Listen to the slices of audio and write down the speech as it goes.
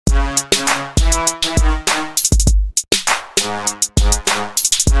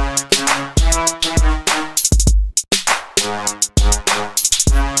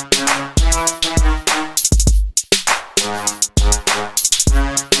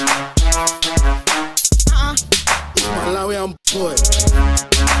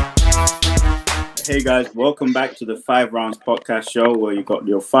Hey guys, welcome back to the 5 Rounds podcast show where you got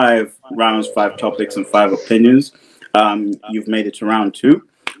your 5 rounds, 5 topics, and 5 opinions. You've made it to round two.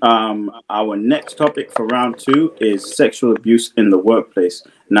 Our next topic for round two is sexual abuse in the workplace.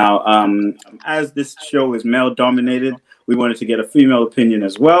 Now, as this show is male dominated, we wanted to get a female opinion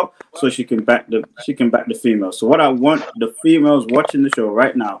as well, so she can back the female. So what I want the females watching the show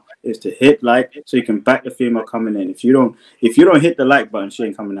right now is to hit like, so you can back the female coming in. If you don't hit the like button, she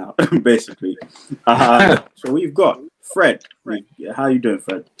ain't coming out. Basically. So we've got Fred. How you doing,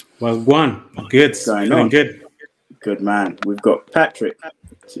 Fred? Well, good. Feeling good. Good man. We've got Patrick.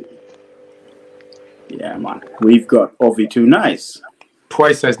 Yeah, man. We've got Ovi2 Nice.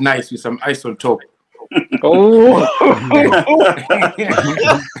 Twice as nice with some ice on top. Oh.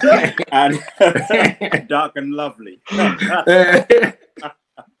 And dark and lovely.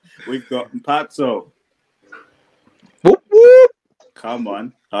 We've got Mpatso. Whoop, whoop. Come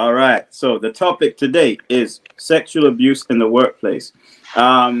on. All right. So the topic today is sexual abuse in the workplace.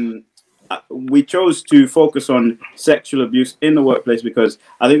 We chose to focus on sexual abuse in the workplace because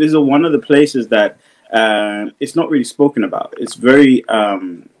I think this is one of the places that it's not really spoken about. It's very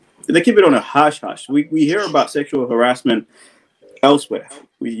they keep it on a hush-hush. We hear about sexual harassment elsewhere.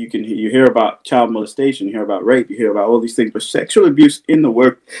 You hear about child molestation, you hear about rape, you hear about all these things, but sexual abuse in the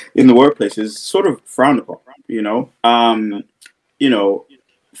workplace is sort of frowned upon.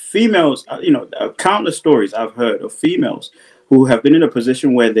 Females. Countless stories I've heard of females who have been in a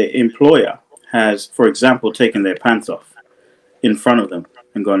position where their employer has, for example, taken their pants off in front of them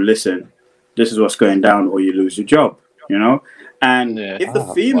and gone, "Listen, this is what's going down, or you lose your job." And if the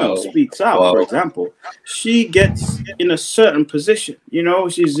female speaks out, for example, she gets in a certain position.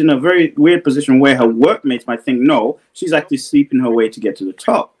 She's in a very weird position where her workmates might think, no, she's actually sleeping her way to get to the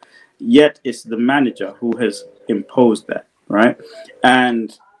top. Yet it's the manager who has imposed that, right?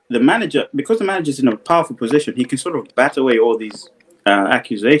 And the manager, because the manager's in a powerful position, he can sort of bat away all these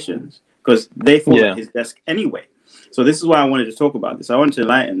accusations because they fall at his desk anyway. So this is why I wanted to talk about this. I wanted to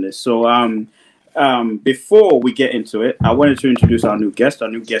enlighten this. So before we get into it, I wanted to introduce our new guest. Our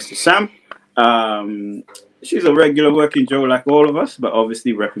new guest is Sam. She's a regular working Joe like all of us, but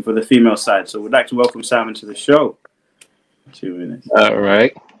obviously repping for the female side. So we'd like to welcome Sam into the show. 2 minutes. All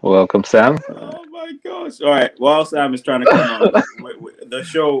right. Welcome, Sam. Oh my gosh. All right. While Sam is trying to come on, the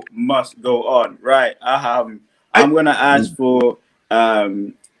show must go on. Right. I'm going to ask for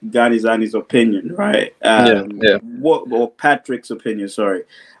Ganizani's opinion, right? Or Patrick's opinion, sorry.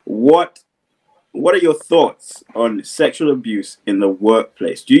 What are your thoughts on sexual abuse in the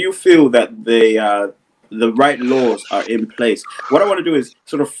workplace? Do you feel that the right laws are in place? What I want to do is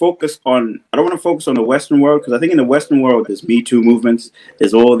sort of focus on, I don't want to focus on the Western world, because I think in the Western world, there's Me Too movements,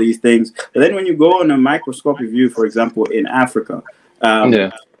 there's all these things. But then when you go on a microscopic view, for example, in Africa,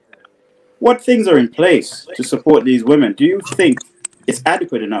 what things are in place to support these women? Do you think it's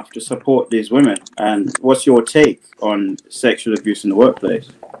adequate enough to support these women? And what's your take on sexual abuse in the workplace?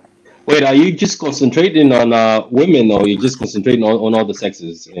 Wait, are you just concentrating on women, or are you just concentrating on all the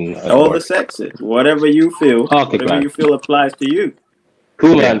sexes? All the sexes, whatever you feel, whatever you feel applies to you.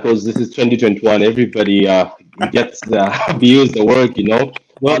 Cool, man, because this is 2021. Everybody gets abused at work,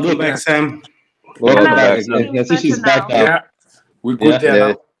 Welcome back, Sam. Welcome back. I see she's back now. Yeah, we're good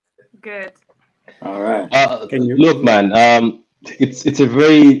there now. Good. All right. Look, man, it's a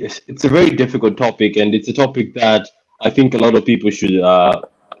very difficult topic, and it's a topic that I think a lot of people should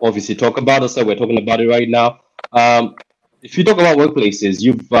obviously talk about. So we're talking about it right now. If you talk about workplaces,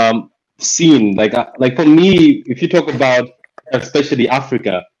 you've seen like for me, if you talk about especially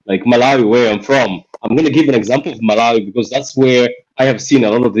Africa, like Malawi, where I'm from, I'm going to give an example of Malawi because that's where I have seen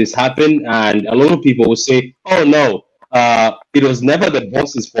a lot of this happen, and a lot of people will say, "Oh no, it was never the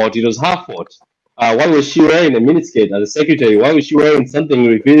boss's fault; it was her fault. Why was she wearing a miniskirt as a secretary? Why was she wearing something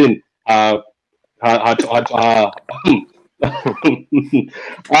revealing her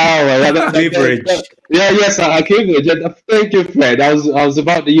Leverage. Cambridge. Thank you, Fred. I was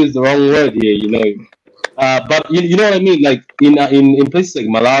about to use the wrong word here, but you know what I mean. Like in places like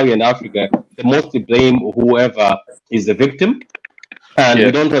Malawi and Africa, they mostly blame whoever is the victim, and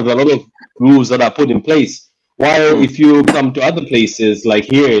we don't have a lot of rules that are put in place. While if you come to other places like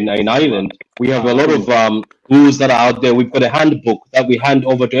here in Ireland, we have a lot of rules that are out there. We've got a handbook that we hand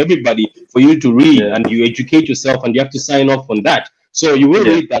over to everybody for you to read, and you educate yourself, and you have to sign off on that. So you will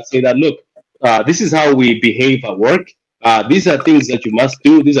read that, say that, look, this is how we behave at work. These are things that you must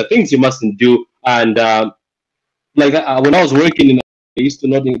do. These are things you mustn't do. And when I was working, they used to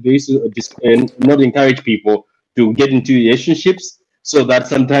not encourage people to get into relationships, so that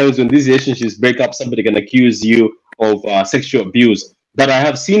sometimes when these relationships break up, somebody can accuse you of sexual abuse. But I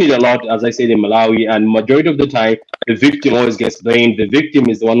have seen it a lot, as I said, in Malawi, and majority of the time, the victim always gets blamed. The victim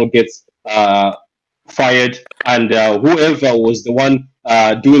is the one who gets fired, and whoever was the one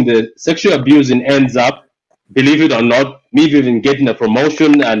doing the sexual abuse and ends up, believe it or not, maybe even getting a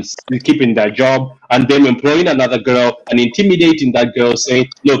promotion and still keeping their job, and them employing another girl and intimidating that girl, saying,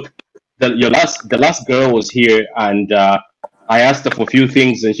 "Look, the last girl was here, and I asked her for a few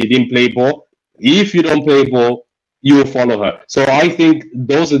things, and she didn't play ball. If you don't play ball, you will follow her." So I think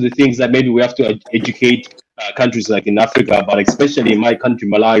those are the things that maybe we have to educate countries like in Africa, but especially in my country,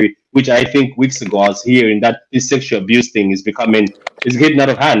 Malawi, which I think weeks ago I was hearing that this sexual abuse thing is getting out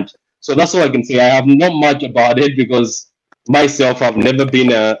of hand. So that's all I can say. I have not much about it because myself, I've never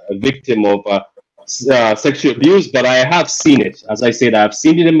been a victim of sexual abuse, but I have seen it. As I said, I've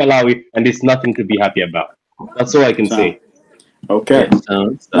seen it in Malawi, and it's nothing to be happy about. That's all I can say. Okay.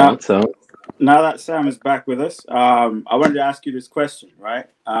 So. Now that Sam is back with us, I wanted to ask you this question, right?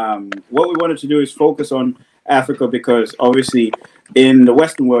 What we wanted to do is focus on Africa because obviously in the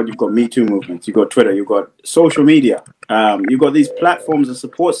Western world, you've got Me Too movements, you've got Twitter, you've got social media, you've got these platforms and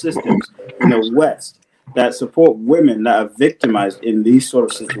support systems in the West that support women that are victimized in these sort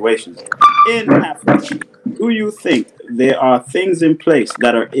of situations. In Africa, do you think there are things in place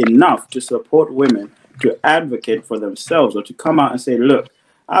that are enough to support women to advocate for themselves or to come out and say, look,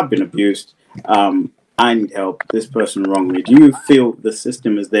 I've been abused. I need help. This person wronged me. Do you feel the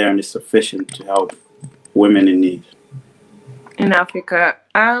system is there and is sufficient to help women in need? In Africa,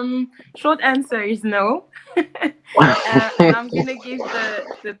 short answer is no. And I'm gonna give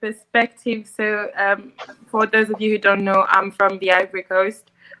the perspective. So, for those of you who don't know, I'm from the Ivory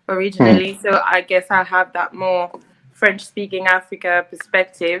Coast originally. So I guess I have that more French-speaking Africa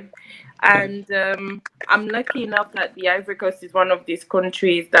perspective. And I'm lucky enough that the Ivory Coast is one of these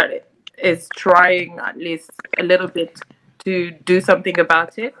countries that is trying at least a little bit to do something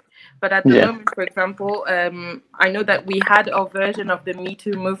about it. But at the moment, for example, I know that we had our version of the Me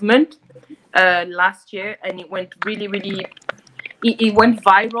Too movement last year, and it went really, it went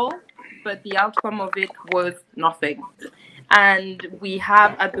viral, but the outcome of it was nothing. And we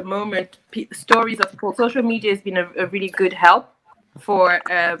have at the moment stories of people. Social media has been a really good help for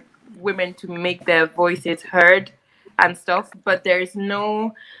women to make their voices heard and stuff, but there is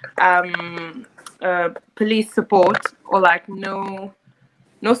no police support or like no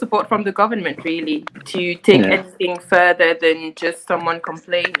support from the government really to take anything further than just someone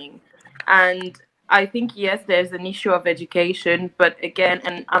complaining. And I think, yes, there's an issue of education, but again,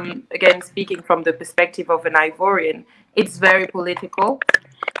 and I'm again speaking from the perspective of an Ivorian, it's very political.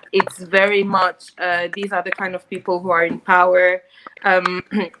 It's very much, these are the kind of people who are in power.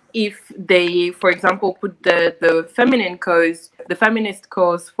 If they, for example, put the feminist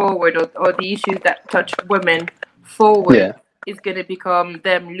cause forward, or the issues that touch women forward, it's going to become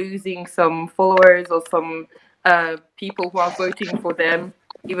them losing some followers or some people who are voting for them,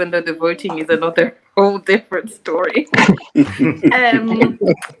 even though the voting is another whole different story.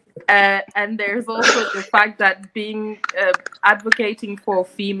 And there's also the fact that being advocating for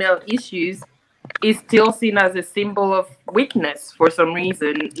female issues is still seen as a symbol of weakness for some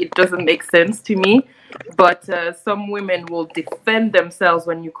reason. It doesn't make sense to me, but some women will defend themselves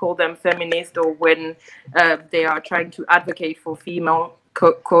when you call them feminist or when they are trying to advocate for female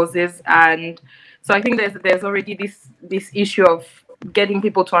causes. And so I think there's already this issue of getting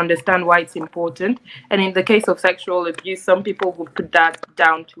people to understand why it's important. And in the case of sexual abuse, some people will put that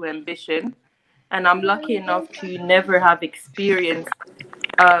down to ambition. And I'm lucky enough to never have experienced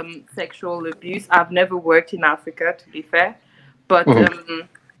sexual abuse. I've never worked in Africa, to be fair, but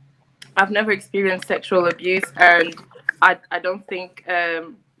I've never experienced sexual abuse, and I don't think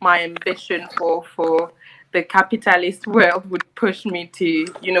my ambition for the capitalist world would push me to,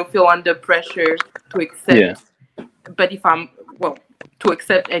 feel under pressure to accept. But if I'm, to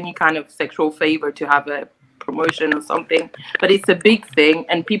accept any kind of sexual favor, to have a promotion or something. But it's a big thing,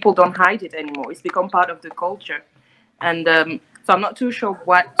 and people don't hide it anymore. It's become part of the culture. And so I'm not too sure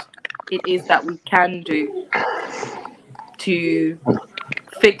what it is that we can do to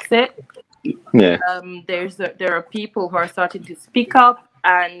fix it. There are people who are starting to speak up,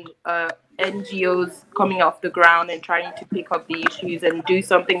 and NGOs coming off the ground and trying to pick up the issues and do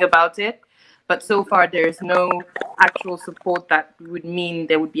something about it. But so far, there's no actual support that would mean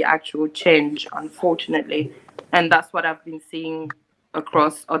there would be actual change, unfortunately. And that's what I've been seeing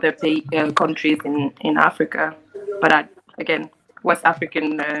across other countries in Africa. But again, West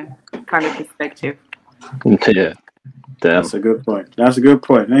African kind of perspective. Yeah. That's a good point. Thank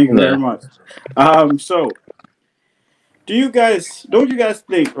you very much. So, don't you guys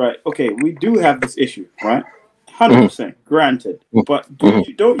think, right? Okay, we do have this issue, right? 100%, granted. But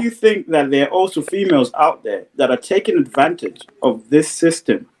don't you think that there are also females out there that are taking advantage of this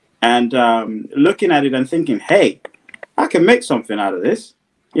system and looking at it and thinking, hey, I can make something out of this.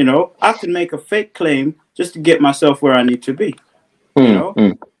 You know, I can make a fake claim just to get myself where I need to be. You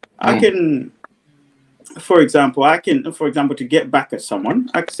know, I can, for example, to get back at someone,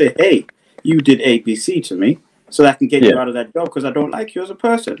 I can say, hey, you did ABC to me, so that I can get you out of that job because I don't like you as a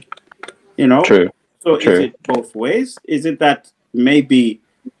person. You know? True. So is it both ways? Is it that maybe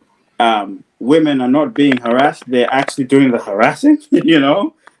women are not being harassed, they're actually doing the harassing? You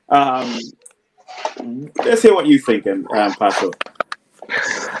know? Let's hear what you think, Paso.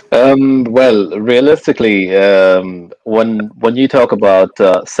 Well, realistically, when you talk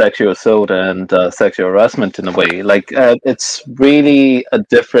about sexual assault and sexual harassment in a way, like it's really a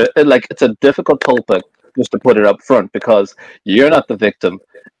different, like it's a difficult topic just to put it up front because you're not the victim,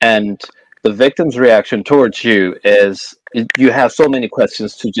 and the victim's reaction towards you is you have so many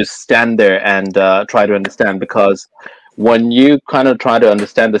questions to just stand there and try to understand, because when you kind of try to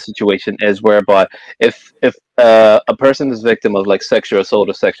understand the situation is whereby if a person is victim of like sexual assault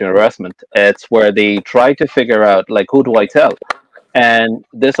or sexual harassment, it's where they try to figure out like, who do I tell? And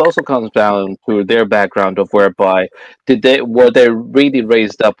this also comes down to their background of whereby were they really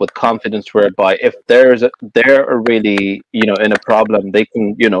raised up with confidence whereby if they're really, you know, in a problem, they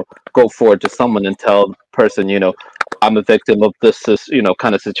can, you know, go forward to someone and tell the person, you know, I'm a victim of this, you know,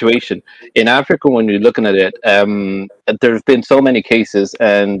 kind of situation. In Africa, when you're looking at it, there's been so many cases,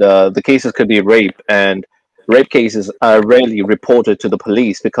 and the cases could be rape, and rape cases are rarely reported to the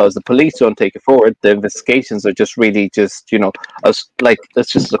police because the police don't take it forward. The investigations are just really just, you know, like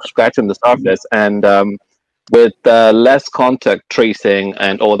it's just scratching the surface. And with less contact tracing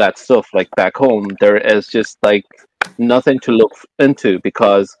and all that stuff, like back home, there is just like nothing to look into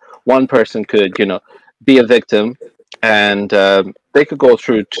because one person could, you know, be a victim, and they could go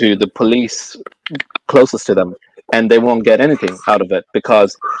through to the police closest to them, and they won't get anything out of it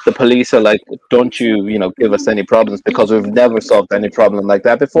because the police are like, don't you, you know, give us any problems because we've never solved any problem like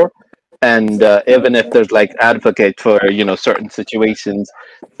that before. And even if there's like advocate for, you know, certain situations,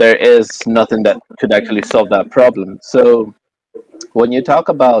 there is nothing that could actually solve that problem. So when you talk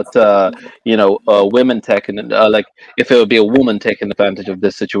about you know, women taking like, if it would be a woman taking advantage of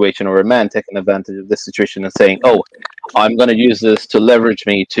this situation or a man taking advantage of this situation and saying, oh, I'm going to use this to leverage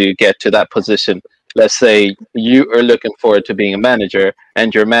me to get to that position. Let's say you are looking forward to being a manager,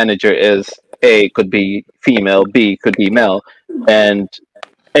 and your manager is A, could be female, B could be male, and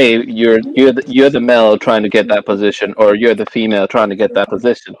A, you're the male trying to get that position, or you're the female trying to get that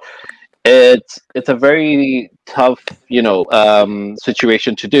position. It's a very tough, you know,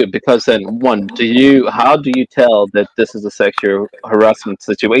 situation to do, because then one, how do you tell that this is a sexual harassment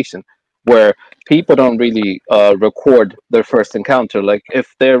situation where people don't really record their first encounter? Like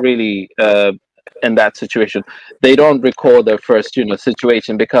if they're really in that situation, they don't record their first, you know,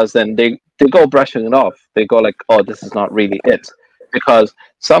 situation, because then they go brushing it off. They go like, oh, this is not really it, because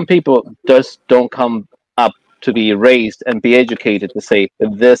some people just don't come up to be raised and be educated to say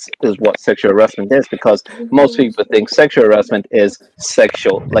this is what sexual harassment is, because most people think sexual harassment is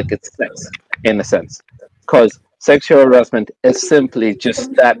sexual, like it's sex in a sense, because sexual harassment is simply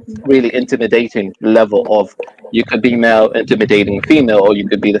just that really intimidating level of, you could be male intimidating a female, or you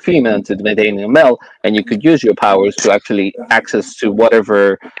could be the female intimidating a male, and you could use your powers to actually access to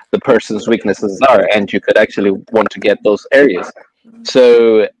whatever the person's weaknesses are, and you could actually want to get those areas.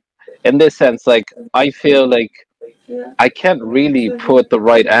 So in this sense, like, I feel like I can't really put the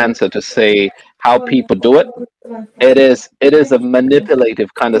right answer to say how people do it. It is a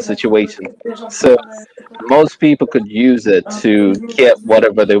manipulative kind of situation. So most people could use it to get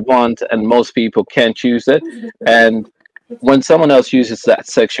whatever they want, and most people can't use it. And when someone else uses that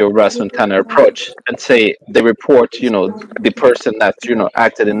sexual harassment kind of approach and say they report, you know, the person that, you know,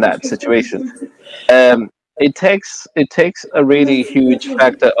 acted in that situation, it takes a really huge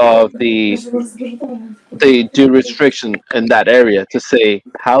factor of the due restriction in that area to say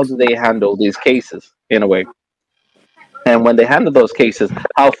how do they handle these cases in a way. And when they handle those cases,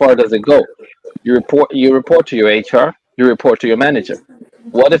 how far does it go? You report to your HR, you report to your manager.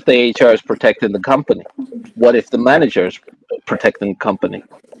 What if the HR is protecting the company? What if the manager is protecting the company?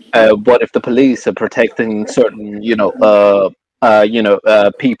 What if the police are protecting certain,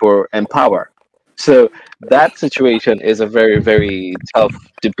 people in power? So that situation is a very, very tough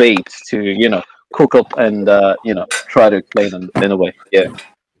debate to, you know, cook up and try to explain in a way. Yeah.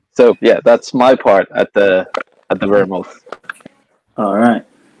 So yeah, that's my part at the very most. All right.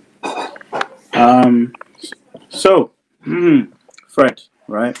 So, Fred,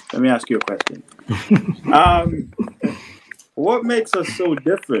 right? Let me ask you a question. What makes us so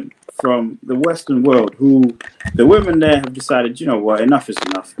different from the Western world, who the women there have decided, you know what, enough is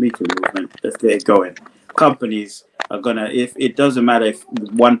enough. Me Too movement, let's get it going. Companies are gonna, if it doesn't matter if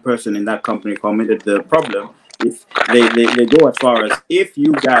one person in that company committed the problem, if they go as far as, if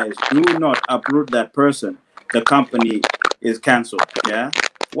you guys do not uproot that person, the company is cancelled. Yeah,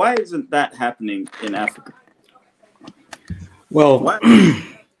 why isn't that happening in Africa? Well, why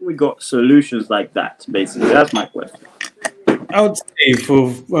we got solutions like that? Basically, that's my question. I would say, for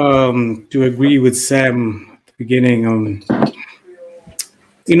to agree with Sam at the beginning,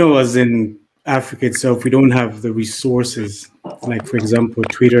 you know, as in Africa itself, we don't have the resources, like, for example,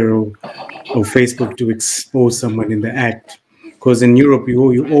 Twitter or Facebook, to expose someone in the act. Because in Europe,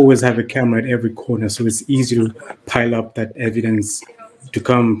 you always have a camera at every corner, so it's easy to pile up that evidence to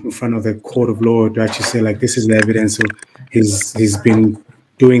come in front of the court of law to actually say, like, this is the evidence. So he's been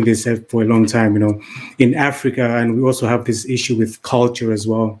doing this for a long time, you know. In Africa, and we also have this issue with culture as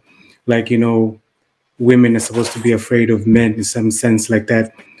well. Like, you know, women are supposed to be afraid of men in some sense like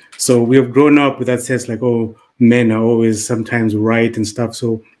that. So we have grown up with that sense, like, oh, men are always sometimes right and stuff.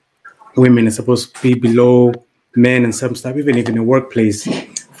 So women are supposed to be below men and some stuff, even in a workplace.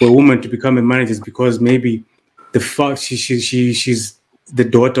 For a woman to become a manager is because maybe she's the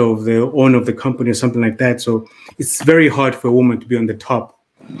daughter of the owner of the company or something like that. So it's very hard for a woman to be on the top.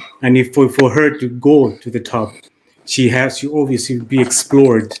 And if for her to go to the top, she obviously be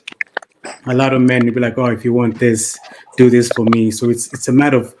explored. A lot of men will be like, oh, if you want this, do this for me. So it's a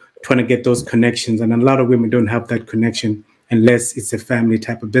matter of trying to get those connections. And a lot of women don't have that connection unless it's a family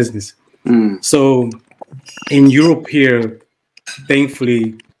type of business. So in Europe here,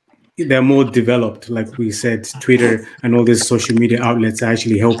 thankfully, they're more developed. Like we said, Twitter and all these social media outlets are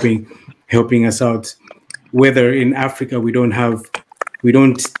actually helping us out. Whether in Africa we don't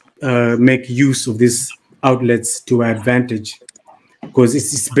make use of these outlets to our advantage, because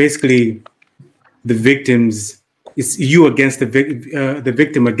it's basically the victims. It's you against the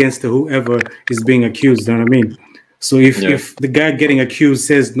victim against whoever is being accused. You know what I mean? So if the guy getting accused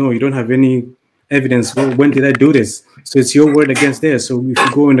says, no, you don't have any evidence, well, when did I do this? So it's your word against theirs. So if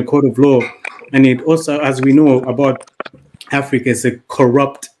you go in the court of law, and it also, as we know about Africa, it's a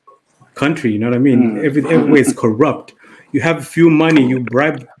corrupt country. You know what I mean? Every way is corrupt. You have a few money, you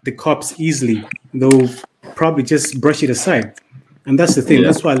bribe the cops easily. They'll probably just brush it aside. And that's the thing.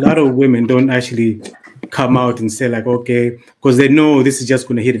 That's why a lot of women don't actually come out and say, like, okay, because they know this is just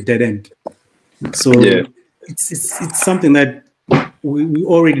going to hit a dead end. So it's something that we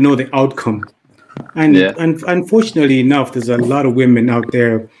already know the outcome. And unfortunately enough, there's a lot of women out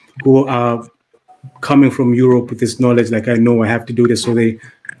there who are coming from Europe with this knowledge, like, I know I have to do this. So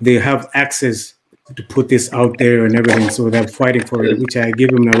they have access to put this out there and everything. So they're fighting for it, which I give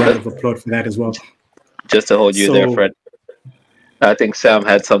them a round of applause for that as well. Just to hold you there, Fred. I think Sam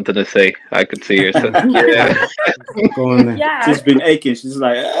had something to say. I could see her. Go on then. Yeah. She's been aching. She's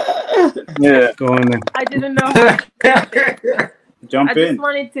like, yeah. Go on then. I didn't know. Jump in. I just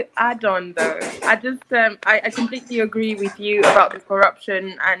wanted to add on, though. I completely agree with you about the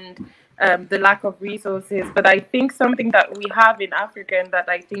corruption and the lack of resources. But I think something that we have in Africa and that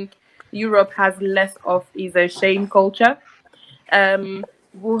I think Europe has less of is a shame culture.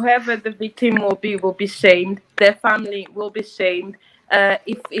 Whoever the victim will be shamed. Their family will be shamed.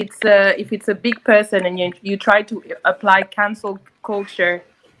 If it's a big person and you try to apply cancel culture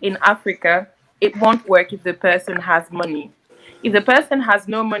in Africa, it won't work if the person has money. If the person has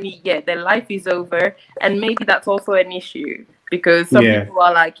no money, their life is over, and maybe that's also an issue because some people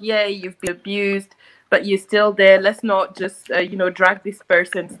are like, you've been abused, but you're still there. Let's not just drag this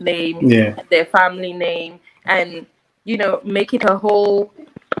person's name, their family name, and make it a whole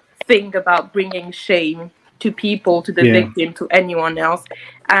thing about bringing shame to people, to the victim, to anyone else.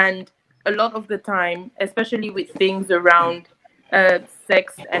 And a lot of the time, especially with things around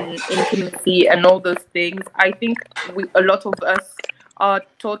sex and intimacy and all those things, I think a lot of us are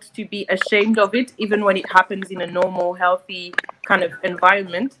taught to be ashamed of it, even when it happens in a normal, healthy kind of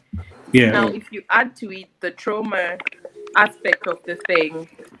environment. Now, if you add to it the trauma aspect of the thing,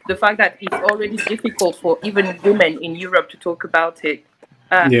 the fact that it's already difficult for even women in Europe to talk about it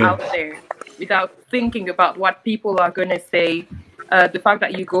out there without thinking about what people are going to say. The fact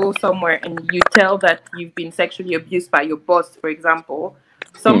that you go somewhere and you tell that you've been sexually abused by your boss, for example,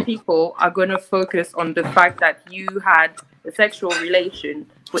 some people are going to focus on the fact that you had a sexual relation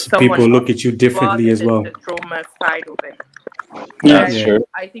with someone. People look at you differently as well. The trauma side of it. Sure.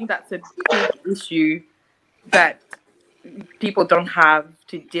 I think that's a big issue that people don't have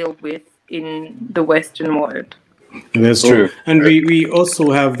to deal with in the Western world. And that's true. And we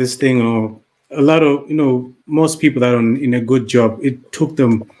also have this thing of a lot of, most people that are in a good job, it took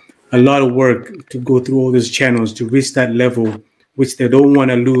them a lot of work to go through all these channels to reach that level, which they don't want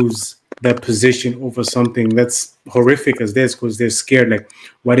to lose that position over something that's horrific as this, because they're scared. Like,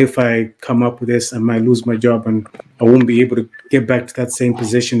 what if I come up with this, I might lose my job and I won't be able to get back to that same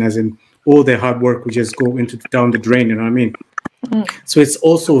position, as in all their hard work will just go down the drain, you know what I mean? So it's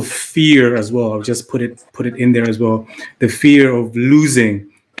also fear as well. I'll just put it in there as well. The fear of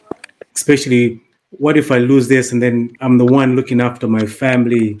losing, especially what if I lose this and then I'm the one looking after my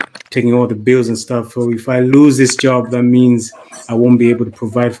family, taking all the bills and stuff. So if I lose this job, that means I won't be able to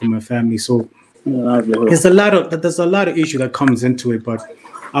provide for my family. So there's a lot of issue that comes into it. But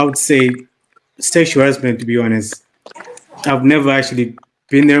I would say sexual harassment, to be honest, I've never actually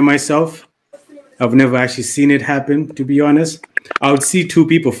been there myself. I've never actually seen it happen, to be honest. I would see two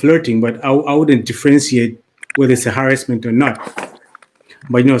people flirting, but I wouldn't differentiate whether it's a harassment or not.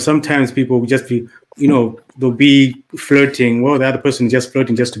 But, sometimes people will just be, they'll be flirting. Well, the other person is just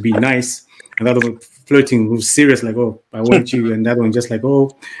flirting just to be nice. And the other one flirting who's serious, like, oh, I want you. And that one just like,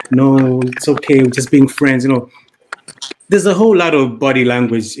 oh, no, it's okay. We're just being friends. There's a whole lot of body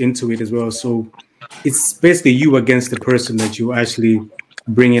language into it as well. So it's basically you against the person that you actually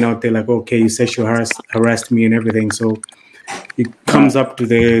bringing out there, like, okay, you sexual harassed me and everything. So it comes up to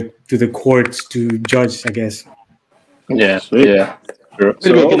the court to judge, I guess. Yeah. Sure.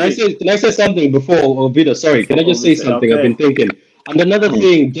 So, can I say something before Vida? Sorry, can I just say something? Okay. I've been thinking. And another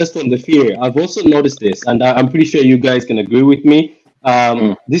thing, just on the fear, I've also noticed this, and I'm pretty sure you guys can agree with me.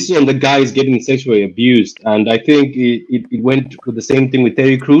 This is on the guys getting sexually abused, and I think it went with the same thing with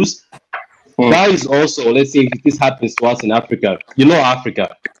Terry Crews. Guys also, let's say if this happens to us in Africa,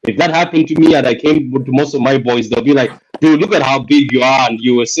 Africa. If that happened to me and I came to most of my boys, they'll be like, dude, look at how big you are, and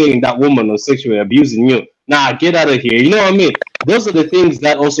you were saying that woman was sexually abusing you. Nah, get out of here. You know what I mean? Those are the things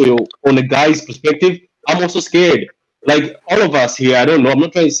that also, on a guy's perspective, I'm also scared. Like, all of us here, I don't know, I'm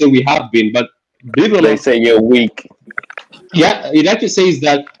not trying to say we have been, but believe it or not, they say you're weak. Yeah, it actually says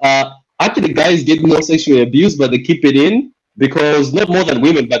that actually guys get more sexually abused, but they keep it in, because not more than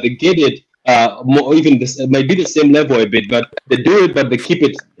women, but they get it more, even this, it might be the same level a bit, but they do it, but they keep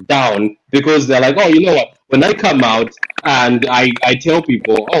it down, because they're like, oh, you know what? When I come out and I tell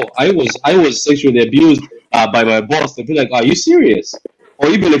people, oh, I was sexually abused by my boss, they'll be like, are you serious? Or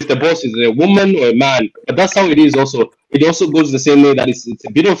even if the boss is a woman or a man, but that's how it is. Also, it also goes the same way that it's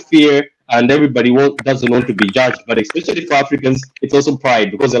a bit of fear, and everybody doesn't want to be judged. But especially for Africans, it's also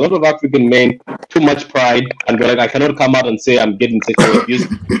pride, because a lot of African men too much pride, and they're like, I cannot come out and say I'm getting sexually abused.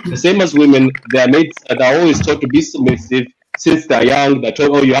 The same as women, they're always taught to be submissive since they're young. They're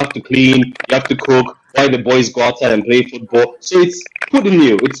told, oh, you have to clean, you have to cook. Why the boys go outside and play football? So it's put in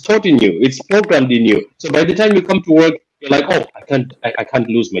you, it's taught in you, it's programmed in you. So by the time you come to work, you're like, oh, I can't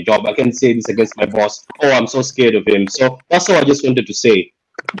lose my job. I can't say this against my boss. Oh, I'm so scared of him. So that's all I just wanted to say.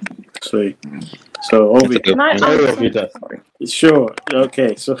 Sweet. So, Ovi, sure.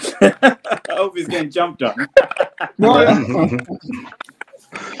 Okay. So, Ovi's getting jumped on.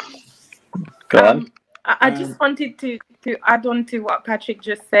 Go on. I just wanted to add on to what Patrick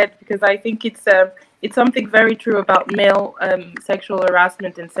just said, because I think it's something very true about male sexual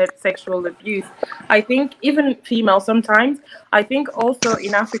harassment and sexual abuse. I think even female sometimes. I think also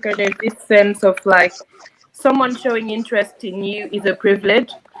in Africa there's this sense of like someone showing interest in you is a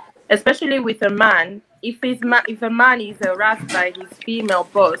privilege, especially with a man. If a man is harassed by his female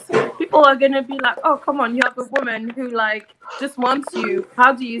boss, people are gonna be like, "Oh, come on, you have a woman who like just wants you.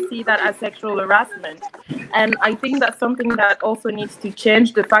 How do you see that as sexual harassment?" And I think that's something that also needs to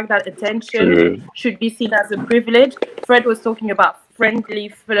change. The fact that attention should be seen as a privilege. Fred was talking about friendly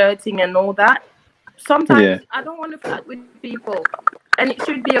flirting and all that. Sometimes I don't want to flirt with people, and it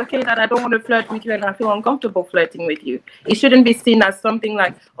should be okay that I don't want to flirt with you and I feel uncomfortable flirting with you. It shouldn't be seen as something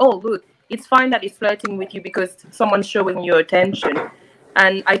like, "Oh, look, it's fine that he's flirting with you because someone's showing you attention."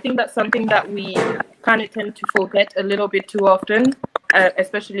 And I think that's something that we kind of tend to forget a little bit too often,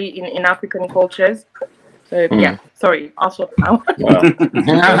 especially in African cultures. So, yeah, sorry, I'll stop now. Wow.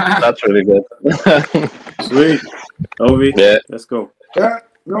 That's really good. Sweet. Ovi, let's go.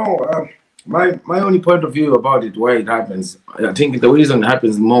 My only point of view about it, why it happens, I think the reason it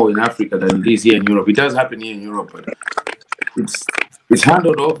happens more in Africa than it is here in Europe. It does happen here in Europe, but it's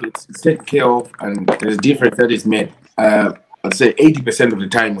handled off, it's taken care of, and there's a difference that is made. I'd say 80% of the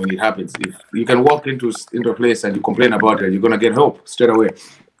time when it happens, if you can walk into a place and you complain about it, you're gonna get help straight away.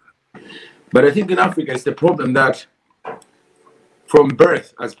 But I think in Africa, it's the problem that from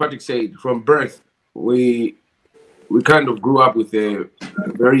birth, as Patrick said, from birth, we kind of grew up with a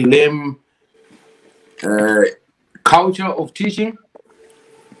very lame culture of teaching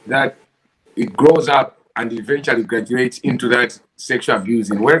that it grows up and eventually graduates into that sexual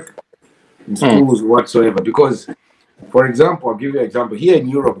abuse in work, in schools, whatsoever. Because, for example, I'll give you an example. Here in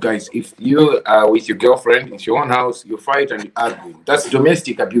Europe, guys, if you are with your girlfriend, it's your own house, you fight and you argue. That's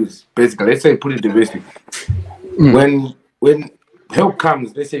domestic abuse, basically. Let's say put it domestic. When help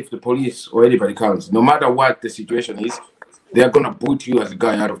comes, let's say if the police or anybody comes, no matter what the situation is, they're gonna boot you as a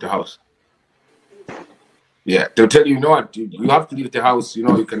guy out of the house. Yeah, they'll tell you, you know what, you have to leave the house. You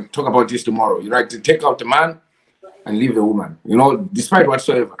know, you can talk about this tomorrow. You like to take out the man and leave the woman. You know, despite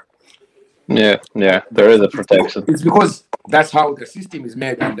whatsoever. Yeah, there is a protection. It's because that's how the system is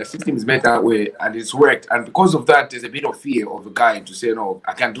made, and the system is made that way, and it's worked. And because of that, there's a bit of fear of a guy to say, no,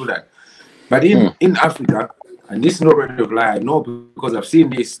 I can't do that. But in Africa, and this is not really a lie, I know because I've seen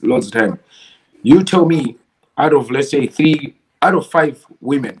this lots of time. You tell me, out of, let's say, 3 out of 5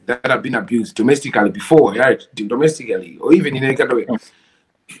 women that have been abused domestically before, right? Domestically, or even in any kind of way,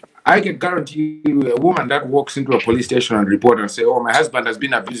 I can guarantee you a woman that walks into a police station and report and say, oh, my husband has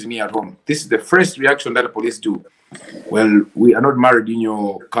been abusing me at home. This is the first reaction that the police do. Well, we are not married in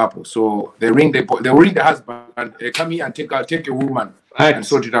your couple. So they ring the husband, they come here and take a woman and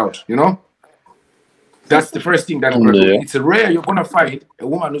sort it out, you know? That's the first thing that it's rare you're going to find a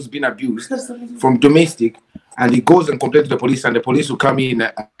woman who's been abused from domestic, and he goes and complains to the police, and the police will come in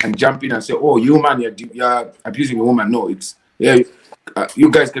and jump in and say, oh, you man, you're abusing a woman. No, it's,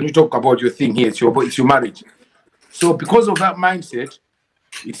 you guys, can you talk about your thing here? It's your marriage. So because of that mindset,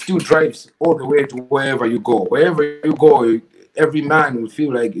 it still drives all the way to wherever you go. Wherever you go, every man will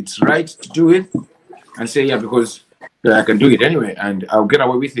feel like it's right to do it and say, yeah, because I can do it anyway, and I'll get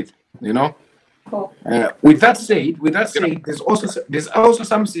away with it, you know? With that said, there's also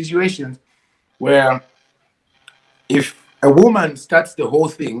some situations where if a woman starts the whole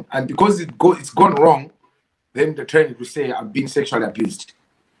thing, and because it's gone wrong, then the trend will say, I've been sexually abused.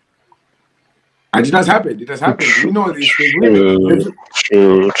 And it has happened. It has happened. You know this.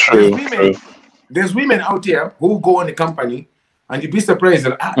 There's women out there who go on a company, and you'd be surprised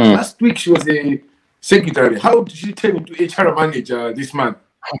that last week she was a secretary. How did she turn into HR manager this month?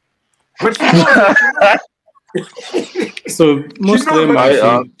 But she knows. So most of them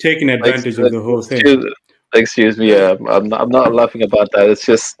are taking advantage of the whole thing. Excuse me, I'm not laughing about that. It's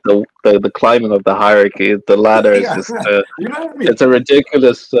just the climbing of the hierarchy. The ladder is just you know what I mean? It's a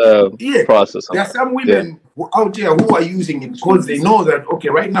ridiculous process. There are some women out there who are using it because they know that, okay,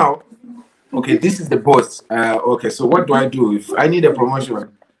 right now, okay, this is the boss. Okay, so what do I do? If I need a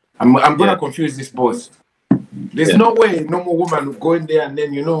promotion, I'm gonna confuse this boss. There's no way no more woman will go in there, and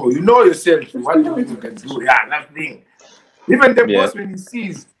then you know yourself what you can do. Yeah, nothing. Even the boss, when he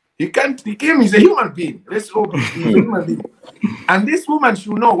sees, he can't. He's a human being. Let's hope he's a human being. And this woman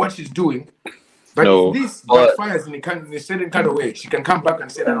should know what she's doing. But if this backfires in a certain kind of way, she can come back and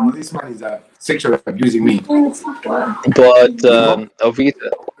say, "No, this man is sexually abusing me." But Ovita,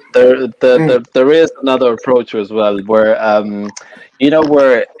 there is another approach as well, where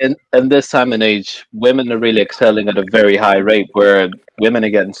where in this time and age, women are really excelling at a very high rate. Where women are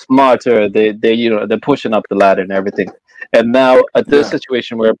getting smarter, they're pushing up the ladder and everything. And now at this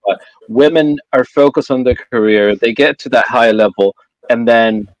situation where women are focused on their career, they get to that high level, and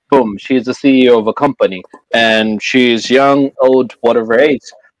then boom, she's the CEO of a company, and she's young, old, whatever age,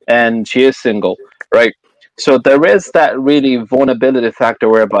 and she is single, right? So there is that really vulnerability factor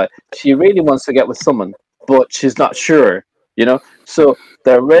whereby she really wants to get with someone, but she's not sure, you know? So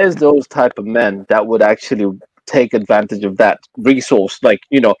there is those type of men that would actually take advantage of that resource. Like,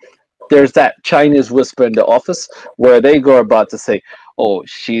 there's that Chinese whisper in the office where they go about to say, oh,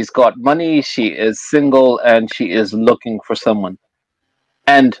 she's got money, she is single, and she is looking for someone.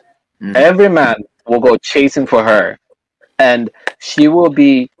 And every man will go chasing for her, and she will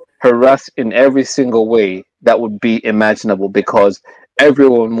be harassed in every single way that would be imaginable because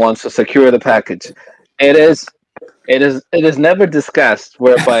everyone wants to secure the package. It is never discussed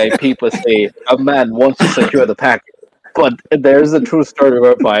whereby people say a man wants to secure the package. But there is a true story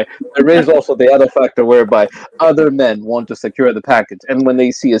whereby there is also the other factor whereby other men want to secure the package. And when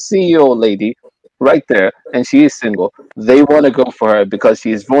they see a CEO lady right there and she is single, they want to go for her because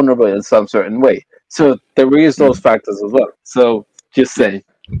she is vulnerable in some certain way. So there is those factors as well. So just saying.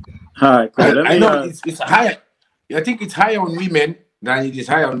 Hi, cool. I know it's higher. I think it's higher on women than it is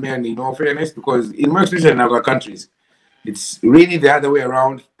higher on men, in all fairness, because in most in other countries, it's really the other way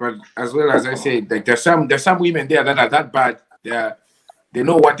around. But as well as I said, like there's some women there that are that bad. They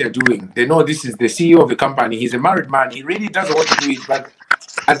know what they're doing. They know this is the CEO of the company. He's a married man. He really doesn't want to do it. But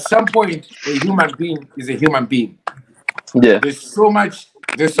at some point, a human being is a human being. Yeah. There's so much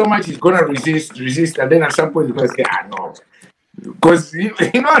there's so much he's gonna resist, and then at some point he's gonna say, no. Because you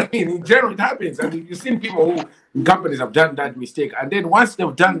know what I mean? In general, it happens. I mean, you've seen people who in companies have done that mistake, and then once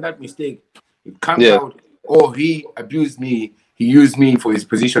they've done that mistake, it comes out, oh, he abused me, he used me for his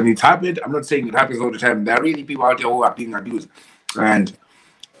position. It's happened. I'm not saying it happens all the time. There are really people out there who are being abused, and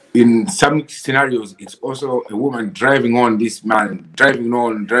in some scenarios, it's also a woman driving on this man, driving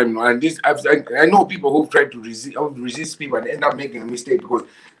on, and this. I know people who've tried to resist people and end up making a mistake because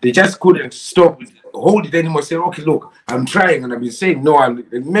they just couldn't hold it anymore. Say, okay, look, I'm trying, and I've been saying no, and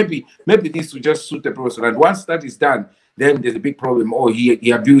maybe this will just suit the person. And once that is done, then there's a big problem. Oh,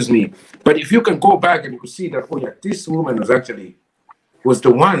 he abused me. But if you can go back and you can see that, oh yeah, this woman was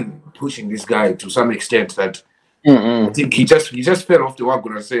the one pushing this guy to some extent that. I think he just fell off the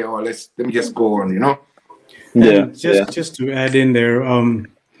wagon and say, "Oh, let me just go on," you know. Yeah. Just to add in there,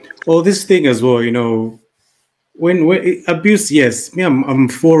 all this thing as well, you know, when abuse, yes, me, I'm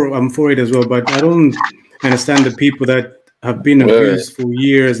for it as well, but I don't understand the people that have been abused for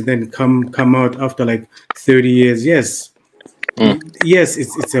years and then come out after like 30 years. Yes, yes,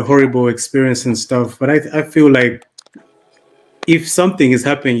 it's a horrible experience and stuff, but I feel like, if something is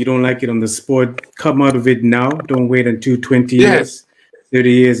happening, you don't like it on the spot, come out of it now. Don't wait until 20 years,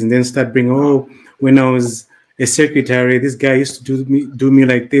 30 years, and then start bringing, oh, when I was a secretary, this guy used to do me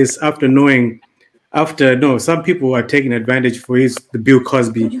like this. Some people are taking advantage for the Bill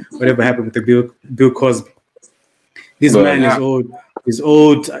Cosby, whatever happened with the Bill Cosby. This man is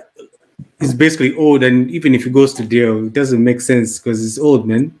old. He's basically old, and even if he goes to jail, it doesn't make sense because he's old,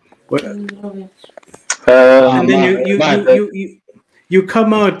 man. And then you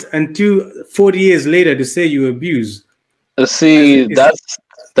come out until 40 years later to say you abuse. See,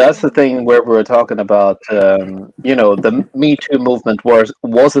 that's the thing where we're talking about. You know, the Me Too movement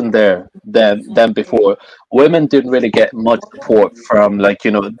wasn't there than before. Women didn't really get much support from, like,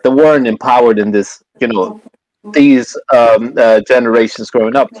 you know, they weren't empowered in this, you know, these generations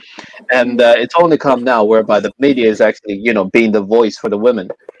growing up, and it's only come now whereby the media is actually, you know, being the voice for the women.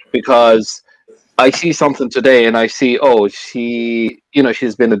 Because I see something today and I see, oh, she's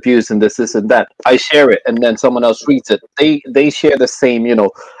been abused and this and that. I share it, and then someone else reads it. They share the same, you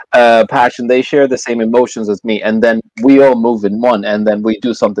know, passion. They share the same emotions as me, and then we all move in one, and then we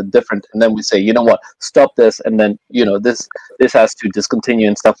do something different, and then we say, you know what, stop this, and then, you know, this has to discontinue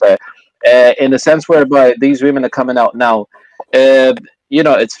and stuff like that. In a sense whereby these women are coming out now. You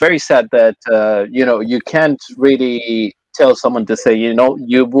know, it's very sad that you know, you can't really tell someone to say, you know,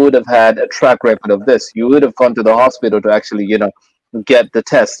 you would have had a track record of this. You would have gone to the hospital to actually, you know, get the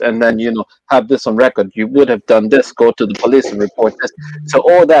test, and then, you know, have this on record. You would have done this, go to the police and report this. So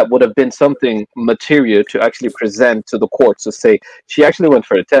all that would have been something material to actually present to the courts to say she actually went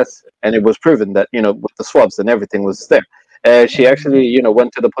for a test and it was proven that, you know, with the swabs and everything was there. She actually, you know,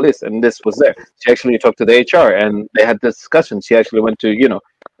 went to the police and this was there. She actually talked to the HR and they had this discussion. She actually went to, you know,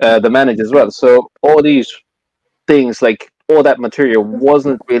 the manager as well. So all these things, like all that material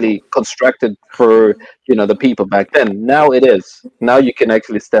wasn't really constructed for, you know, the people back then. Now it is. Now you can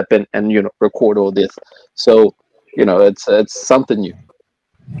actually step in and, you know, record all this. So, you know, it's something new.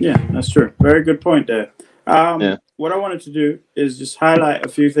 Yeah, that's true. Very good point there. What I wanted to do is just highlight a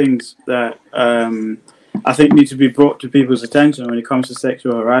few things that I think need to be brought to people's attention when it comes to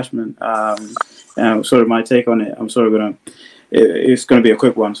sexual harassment. And sort of my take on it. It's going to be a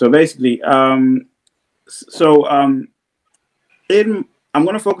quick one. So basically, I'm going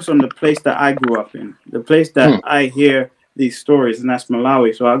to focus on the place that I grew up in, the place that I hear these stories, and that's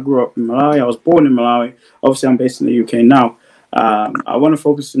Malawi. So I grew up in Malawi. I was born in Malawi. Obviously, I'm based in the UK now. I want to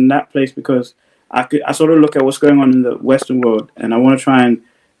focus in that place because I sort of look at what's going on in the Western world, and I want to try and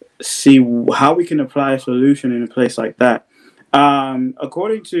see how we can apply a solution in a place like that.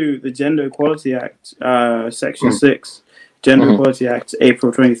 According to the Gender Equality Act, Section 6, Gender Equality Act,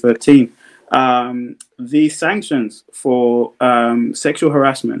 April 2013, the sanctions for sexual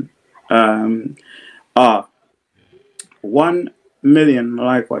harassment are 1 million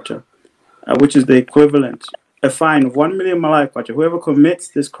Malay kwacha, which is the equivalent, a fine of 1 million Malay kwacha. Whoever commits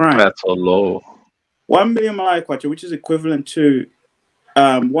this crime, that's so low. 1 million Malay kwacha, which is equivalent to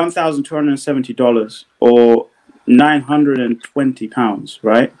 $1,270 or £920,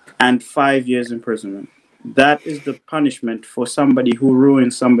 right? And 5 years imprisonment. That is the punishment for somebody who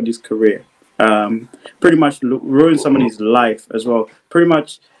ruins somebody's career. Pretty much ruin somebody's life as well. Pretty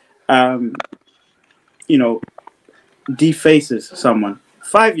much, you know, defaces someone.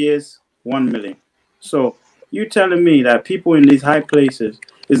 5 years, 1 million. So you telling me that people in these high places,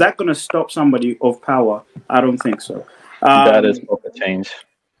 is that going to stop somebody of power? I don't think so. That is a change.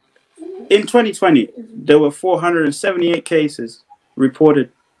 In 2020, there were 478 cases reported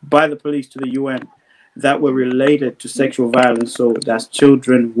by the police to the UN that were related to sexual violence. So that's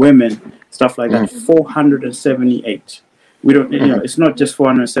children, women, stuff like that. 478. We don't, it's not just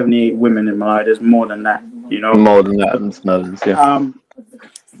 478 women in Malawi. There's more than that, More than that, yeah.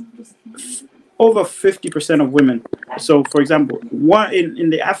 Over 50% of women. So, for example, one in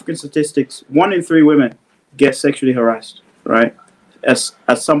the African statistics, 1 in 3 women get sexually harassed, right?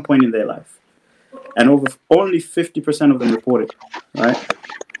 At some point in their life, and only 50% of them report it, right?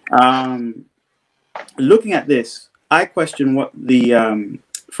 Looking at this, I question what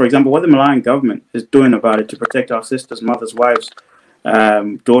for example, what the Malawian government is doing about it to protect our sisters, mothers, wives,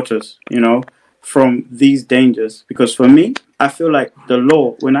 daughters, from these dangers. Because for me, I feel like the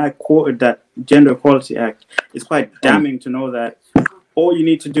law, when I quoted that Gender Equality Act, is quite damning to know that all you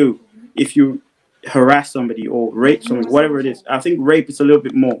need to do, if you harass somebody or rape somebody, whatever it is, I think rape is a little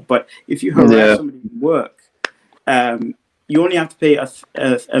bit more, but if you harass somebody at work, you only have to pay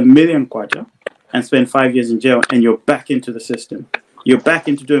a million kwacha and spend 5 years in jail, and you're back into the system. You're back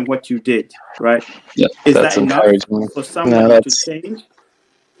into doing what you did, right? Yeah, is that enough for somebody to change?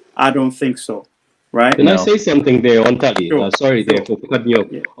 I don't think so, right? Can I say something there on Tali? Sure. Sorry there for cutting you off.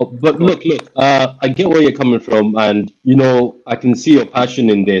 Yeah. But look, I get where you're coming from, and I can see your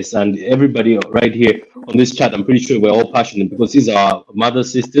passion in this, and everybody right here on this chat, I'm pretty sure we're all passionate because these are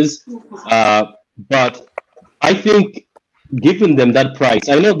mothers, sisters. But I think giving them that price,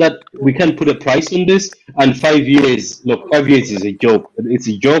 I know that we can put a price on this, and 5 years, look, 5 years is a joke. It's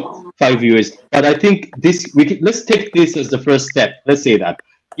a joke, 5 years. But I think let's take this as the first step. Let's say that.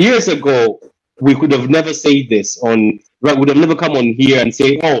 Years ago, we could have never said this would have never come on here and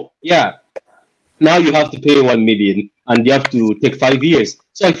say, oh, yeah, now you have to pay 1 million and you have to take 5 years.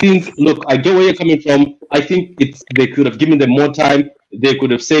 So I think, look, I get where you're coming from. I think they could have given them more time. They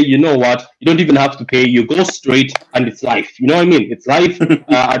could have said, you know what, you don't even have to pay, you go straight and it's life. You know what I mean? It's life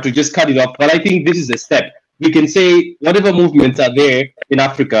to just cut it off. But I think this is a step. We can say whatever movements are there in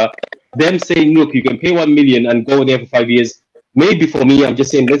Africa, them saying, look, you can pay 1 million and go there for 5 years. Maybe for me, I'm just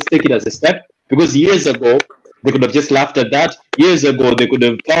saying, let's take it as a step. Because years ago, they could have just laughed at that. Years ago, they could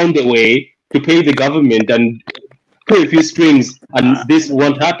have found a way to pay the government and pay a few strings, and this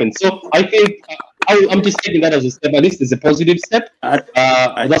won't happen. So I think I'm just taking that as a step. At least it's a positive step.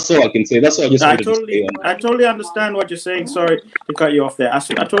 That's all I can say. That's all I just wanted to say. I totally understand what you're saying. Sorry to cut you off there. I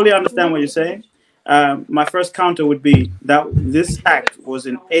totally understand what you're saying. My first counter would be that this act was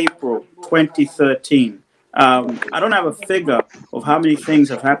in April 2013. I don't have a figure of how many things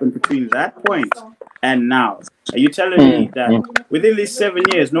have happened between that point and now. Are you telling me that within these 7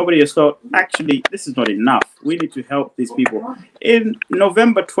 years, nobody has thought, actually, this is not enough. We need to help these people. In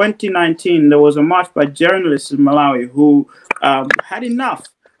November 2019, there was a march by journalists in Malawi who had enough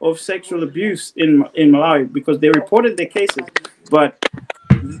of sexual abuse in Malawi because they reported their cases, but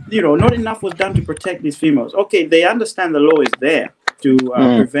not enough was done to protect these females. Okay, they understand the law is there to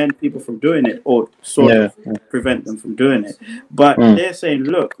prevent people from doing it, or sort of prevent them from doing it. But they're saying,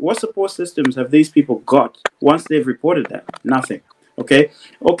 look, what support systems have these people got once they've reported that? Nothing. Okay.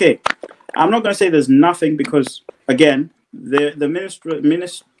 I'm not going to say there's nothing because, again, the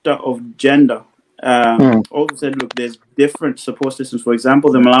minister of gender also said, look, there's different support systems. For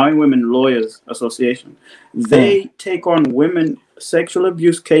example, the Malawian Women Lawyers Association, they take on women sexual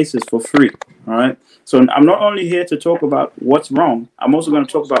abuse cases for free. All right. So I'm not only here to talk about what's wrong, I'm also going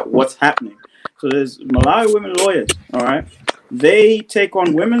to talk about what's happening. So there's Malawi women lawyers. All right. They take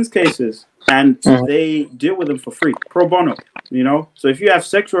on women's cases and they deal with them for free, pro bono. So if you have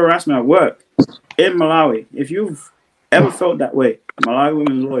sexual harassment at work in Malawi, if you've ever felt that way, Malawi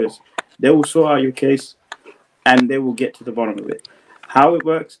women lawyers, they will sort out your case and they will get to the bottom of it. How it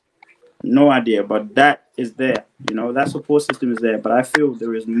works, no idea, but that is there. That support system is there. But I feel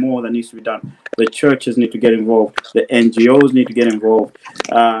there is more that needs to be done. The churches need to get involved. The NGOs need to get involved.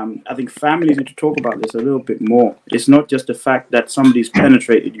 I think families need to talk about this a little bit more. It's not just the fact that somebody's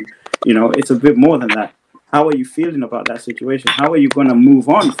penetrated you. It's a bit more than that. How are you feeling about that situation? How are you going to move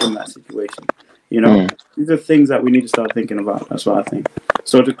on from that situation? These are things that we need to start thinking about. That's what I think.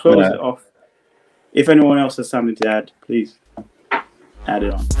 So to close it off, if anyone else has something to add, please add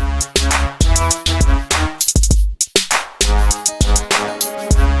it on.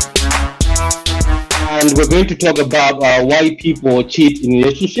 And we're going to talk about why people cheat in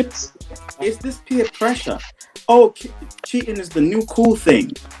relationships. It's this peer pressure. Oh, cheating is the new cool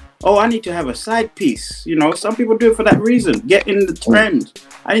thing. Oh, I need to have a side piece. Some people do it for that reason. Get in the trend.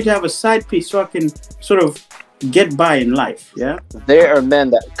 I need to have a side piece so I can sort of get by in life. Yeah. There are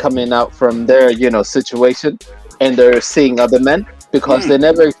men that coming out from their, situation, and they're seeing other men because they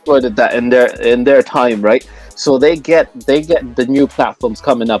never exploited that in their time, right? So they get the new platforms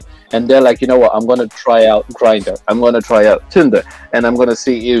coming up, and they're like, you know what, I'm gonna try out Grindr, I'm gonna try out Tinder, and I'm gonna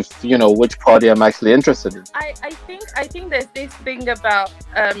see if which party I'm actually interested in. I think there's this thing about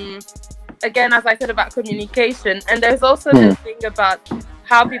again, as I said, about communication, and there's also the thing about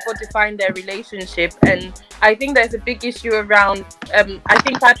how people define their relationship. And I think there's a big issue around I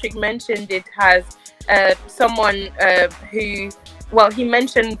think Patrick mentioned it has someone who, well, he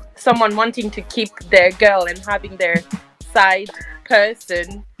mentioned someone wanting to keep their girl and having their side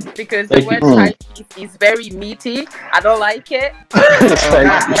person, because the word side is very meaty. I don't like it.